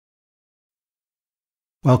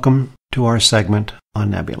Welcome to our segment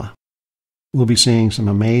on nebula. We'll be seeing some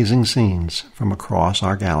amazing scenes from across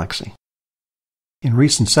our galaxy. In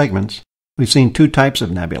recent segments, we've seen two types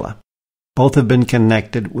of nebula. Both have been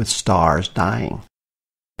connected with stars dying.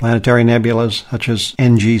 Planetary nebulas such as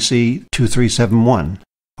NGC 2371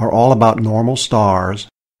 are all about normal stars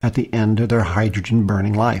at the end of their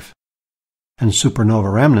hydrogen-burning life. And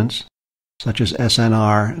supernova remnants, such as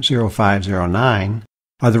SNR 0509,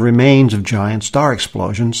 are the remains of giant star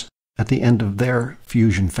explosions at the end of their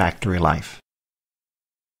fusion factory life.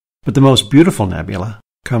 But the most beautiful nebula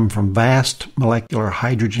come from vast molecular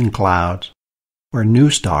hydrogen clouds where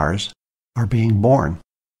new stars are being born.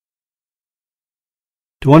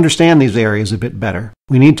 To understand these areas a bit better,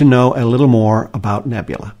 we need to know a little more about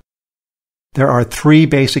nebula. There are three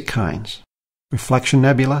basic kinds: reflection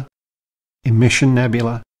nebula, emission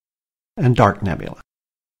nebula, and dark nebula.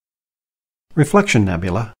 Reflection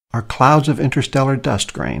nebula are clouds of interstellar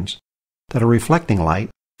dust grains that are reflecting light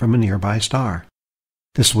from a nearby star.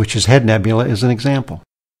 This Witch Head Nebula is an example.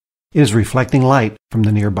 It is reflecting light from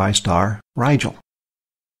the nearby star Rigel.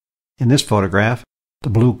 In this photograph, the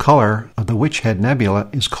blue color of the Witch Head Nebula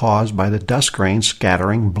is caused by the dust grains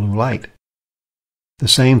scattering blue light. The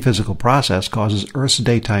same physical process causes Earth's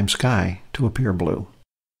daytime sky to appear blue.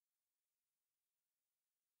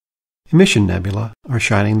 Emission nebula are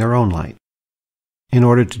shining their own light. In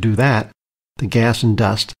order to do that, the gas and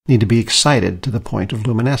dust need to be excited to the point of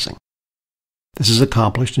luminescing. This is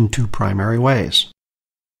accomplished in two primary ways.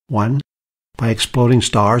 One, by exploding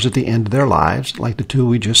stars at the end of their lives, like the two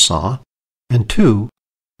we just saw, and two,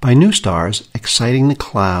 by new stars exciting the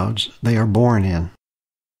clouds they are born in.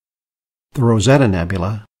 The Rosette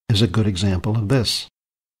Nebula is a good example of this.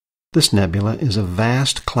 This nebula is a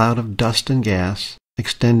vast cloud of dust and gas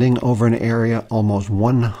extending over an area almost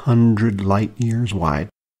 100 light-years wide.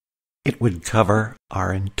 It would cover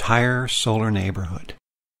our entire solar neighborhood.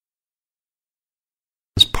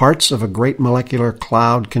 As parts of a great molecular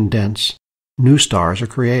cloud condense, new stars are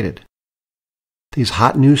created. These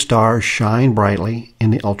hot new stars shine brightly in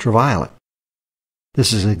the ultraviolet.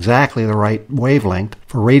 This is exactly the right wavelength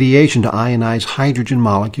for radiation to ionize hydrogen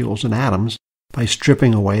molecules and atoms by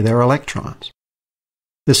stripping away their electrons.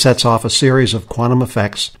 This sets off a series of quantum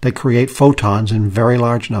effects that create photons in very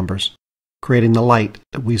large numbers, creating the light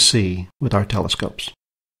that we see with our telescopes.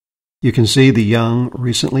 You can see the young,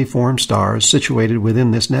 recently formed stars situated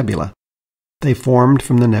within this nebula. They formed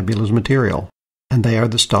from the nebula's material, and they are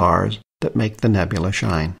the stars that make the nebula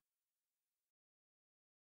shine.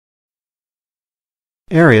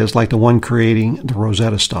 Areas like the one creating the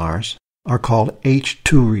Rosetta stars are called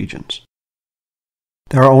H2 regions.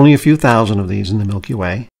 There are only a few thousand of these in the Milky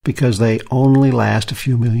Way because they only last a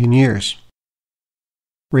few million years.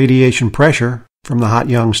 Radiation pressure from the hot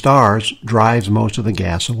young stars drives most of the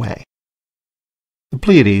gas away. The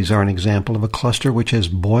Pleiades are an example of a cluster which has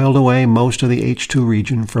boiled away most of the H2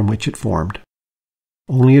 region from which it formed.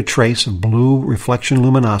 Only a trace of blue reflection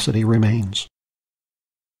luminosity remains.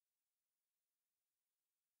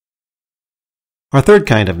 Our third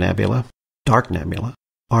kind of nebula, dark nebula,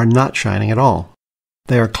 are not shining at all.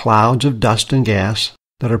 They are clouds of dust and gas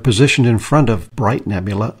that are positioned in front of bright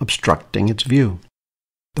nebula obstructing its view.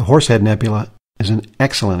 The Horsehead Nebula is an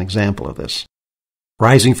excellent example of this.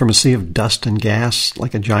 Rising from a sea of dust and gas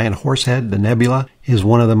like a giant horsehead, the nebula is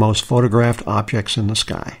one of the most photographed objects in the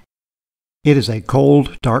sky. It is a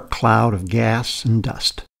cold, dark cloud of gas and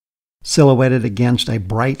dust, silhouetted against a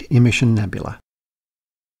bright emission nebula.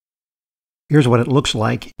 Here's what it looks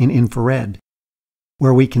like in infrared,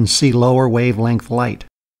 where we can see lower wavelength light,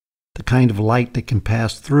 the kind of light that can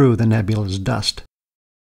pass through the nebula's dust.